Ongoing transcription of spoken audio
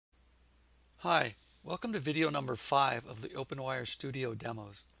Hi, welcome to video number 5 of the OpenWire Studio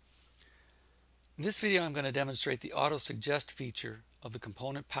demos. In this video I'm going to demonstrate the auto suggest feature of the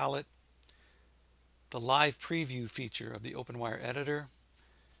component palette, the live preview feature of the OpenWire editor,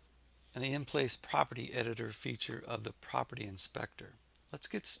 and the in-place property editor feature of the property inspector. Let's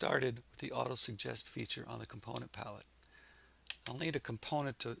get started with the auto suggest feature on the component palette. I'll need a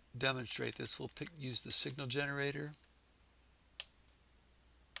component to demonstrate this. We'll use the signal generator.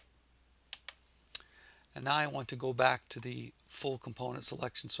 And now I want to go back to the full component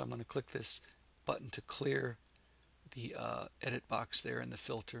selection, so I'm going to click this button to clear the edit box there in the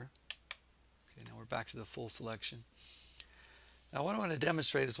filter. Okay, now we're back to the full selection. Now what I want to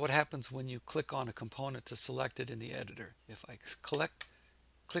demonstrate is what happens when you click on a component to select it in the editor. If I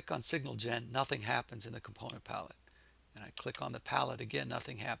click on Signal Gen, nothing happens in the component palette. And I click on the palette again,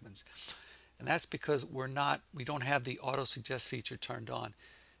 nothing happens. And that's because we don't have the auto suggest feature turned on.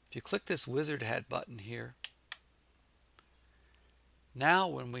 If you click this wizard hat button here, now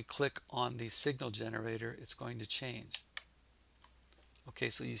when we click on the signal generator, it's going to change. Okay,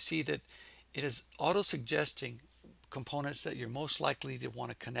 so you see that it is auto-suggesting components that you're most likely to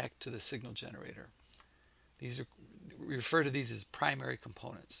want to connect to the signal generator. We refer to these as primary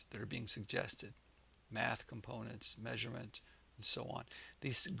components that are being suggested. Math components, measurement, and so on.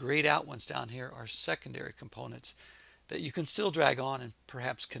 These grayed out ones down here are secondary components that you can still drag on and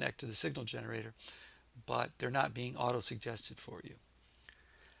perhaps connect to the signal generator, but they're not being auto-suggested for you.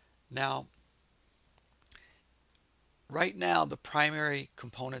 Now, right now the primary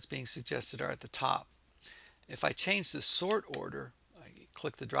components being suggested are at the top. If I change the sort order, I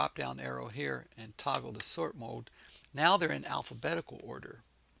click the drop down arrow here and toggle the sort mode, now they're in alphabetical order.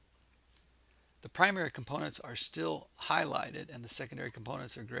 The primary components are still highlighted and the secondary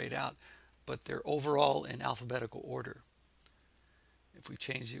components are grayed out, but they're overall in alphabetical order. If we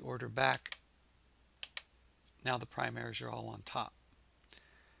change the order back, now the primaries are all on top.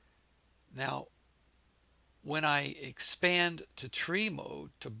 Now, when I expand to tree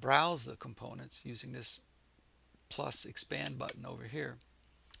mode to browse the components using this plus expand button over here,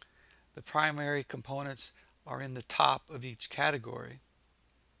 the primary components are in the top of each category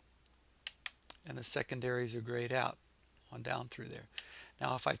and the secondaries are grayed out on down through there.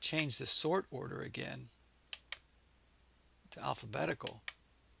 Now if I change the sort order again to alphabetical,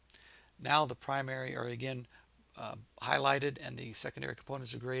 now the primary are again highlighted and the secondary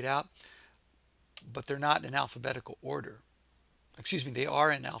components are grayed out, but they're not in alphabetical order. Excuse me, they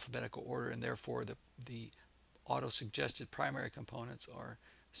are in alphabetical order, and therefore the auto-suggested primary components are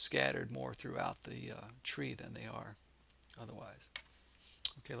scattered more throughout the tree than they are otherwise.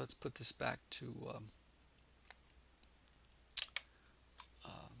 Okay, let's put this back to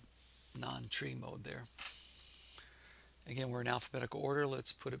non-tree mode there. Again, we're in alphabetical order.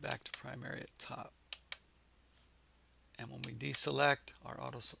 Let's put it back to primary at top. And when we deselect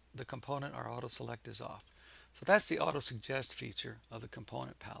the component, our auto select is off. So that's the auto suggest feature of the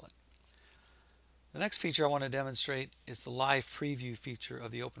component palette. The next feature I want to demonstrate is the live preview feature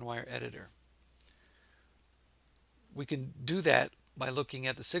of the OpenWire editor. We can do that by looking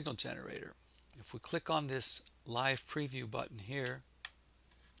at the signal generator. If we click on this live preview button here,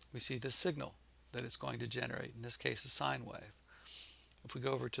 we see the signal that it's going to generate, in this case a sine wave. If we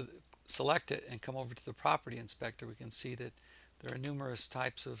go over to select it and come over to the property inspector, we can see that there are numerous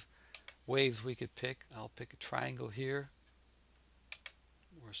types of waves we could pick. I'll pick a triangle here,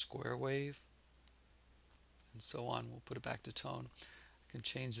 or a square wave, and so on. We'll put it back to tone. I can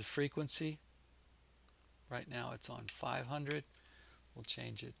change the frequency. Right now it's on 500. We'll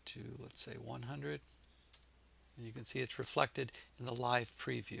change it to, let's say, 100. And you can see it's reflected in the live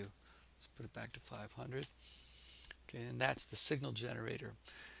preview. Let's put it back to 500. Okay, and that's the signal generator.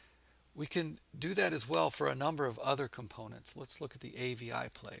 We can do that as well for a number of other components. Let's look at the AVI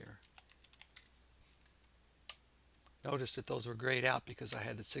player. Notice that those were grayed out because I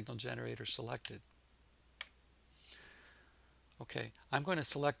had the signal generator selected. Okay, I'm going to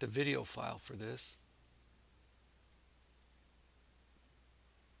select a video file for this.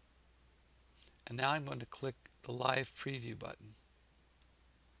 And now I'm going to click the live preview button.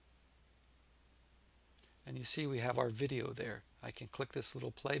 And you see we have our video there. I can click this little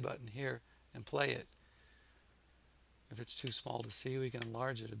play button here and play it. If it's too small to see, we can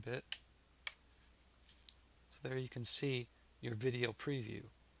enlarge it a bit. So there you can see your video preview.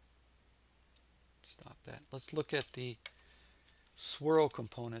 Stop that. Let's look at the swirl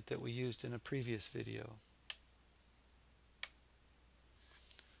component that we used in a previous video.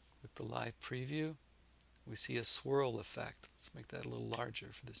 Click the live preview. We see a swirl effect. Let's make that a little larger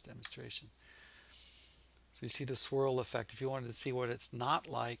for this demonstration. So you see the swirl effect. If you wanted to see what it's not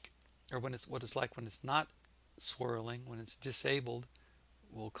like or when it's what it's like when it's not swirling, when it's disabled.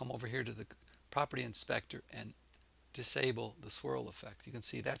 We'll come over here to the property inspector and disable the swirl effect. You can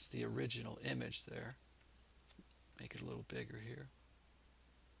see that's the original image there. Let's make it a little bigger here.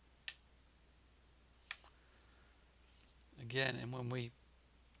 Again, and when we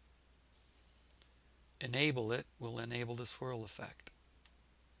enable it, we'll enable the swirl effect.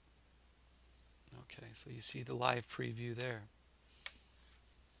 Okay, so you see the live preview there.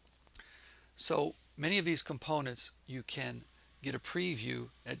 So many of these components, you can get a preview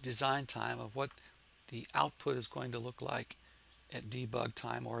at design time of what the output is going to look like at debug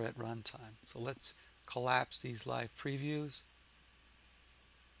time or at runtime. So let's collapse these live previews,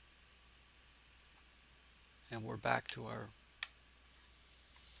 and we're back to our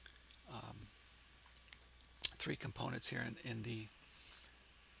 3 components here in the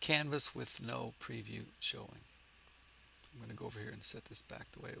canvas with no preview showing. I'm going to go over here and set this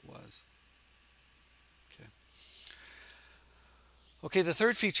back the way it was. Okay, the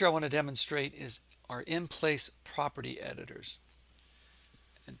third feature I want to demonstrate is our in-place property editors.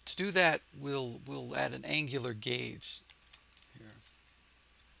 And to do that, we'll add an angular gauge here.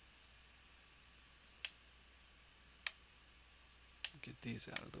 Get these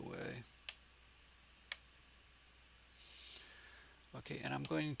out of the way. Okay, and I'm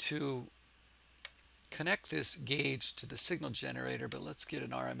going to connect this gauge to the signal generator, but let's get an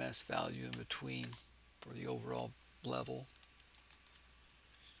RMS value in between for the overall level.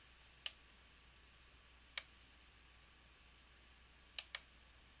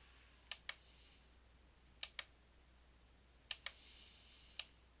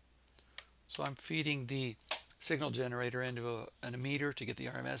 So I'm feeding the signal generator into an emitter to get the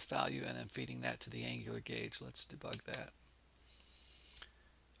RMS value, and then feeding that to the angular gauge. Let's debug that.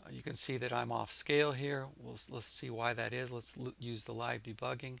 You can see that I'm off scale here. Let's see why that is. Let's use the live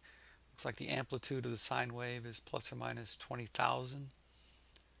debugging. Looks like the amplitude of the sine wave is plus or minus 20,000.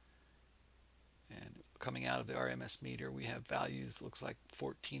 And coming out of the RMS meter, we have values, looks like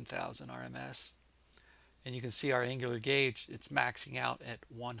 14,000 RMS. And you can see our angular gauge, it's maxing out at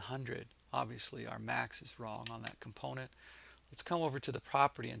 100. Obviously, our max is wrong on that component. Let's come over to the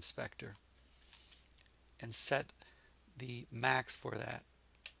property inspector and set the max for that.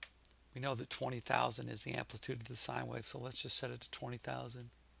 We know that 20,000 is the amplitude of the sine wave, so let's just set it to 20,000.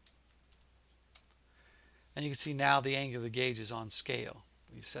 And you can see now the angular gauge is on scale.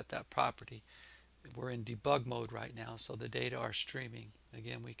 We've set that property. We're in debug mode right now, so the data are streaming.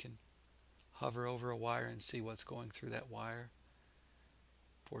 Again, we can hover over a wire and see what's going through that wire.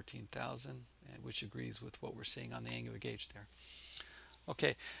 14,000, which agrees with what we're seeing on the angular gauge there.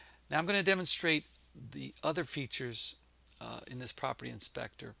 Okay, now I'm going to demonstrate the other features in this property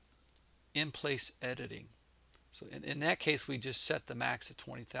inspector. In-place editing. So in that case, we just set the max at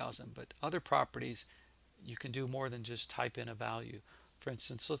 20,000, but other properties, you can do more than just type in a value. For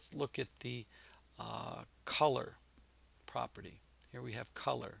instance, let's look at the color property. Here we have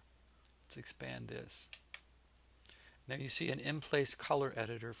color. Let's expand this. Now you see an in-place color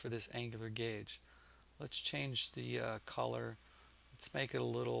editor for this angular gauge. Let's change the color. Let's make it a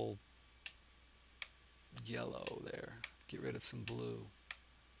little yellow there. Get rid of some blue.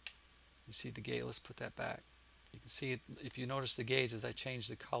 You see the gauge. Let's put that back. You can see it, if you notice the gauge as I change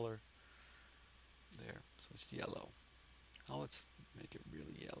the color there. So it's yellow. Now let's make it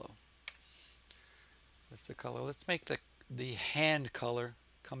really yellow. That's the color. Let's make the hand color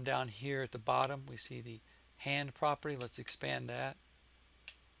come down here at the bottom. We see the hand property. Let's expand that.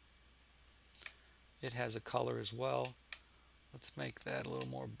 It has a color as well. Let's make that a little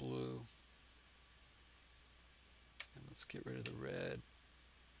more blue. And let's get rid of the red.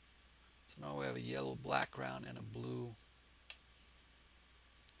 So now we have a yellow background and a blue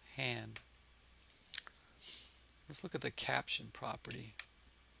hand. Let's look at the caption property.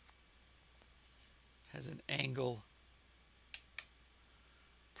 It has an angle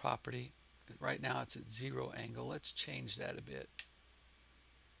property. Right now it's at 0 angle. Let's change that a bit.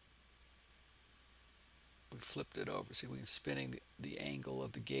 We flipped it over. See, we can spinning the angle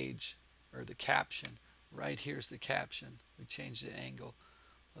of the gauge or the caption. Right here's the caption. We changed the angle.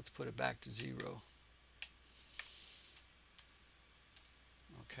 Let's put it back to 0.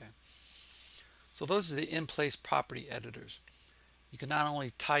 Okay. So those are the in-place property editors. You can not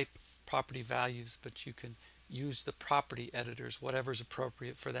only type property values, but you can use the property editors, whatever's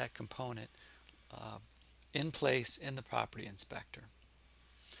appropriate for that component, in place in the property inspector.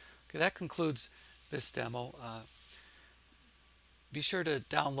 Okay, that concludes this demo. Be sure to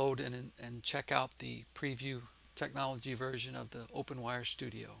download and check out the preview technology version of the OpenWire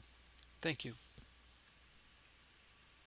Studio. Thank you.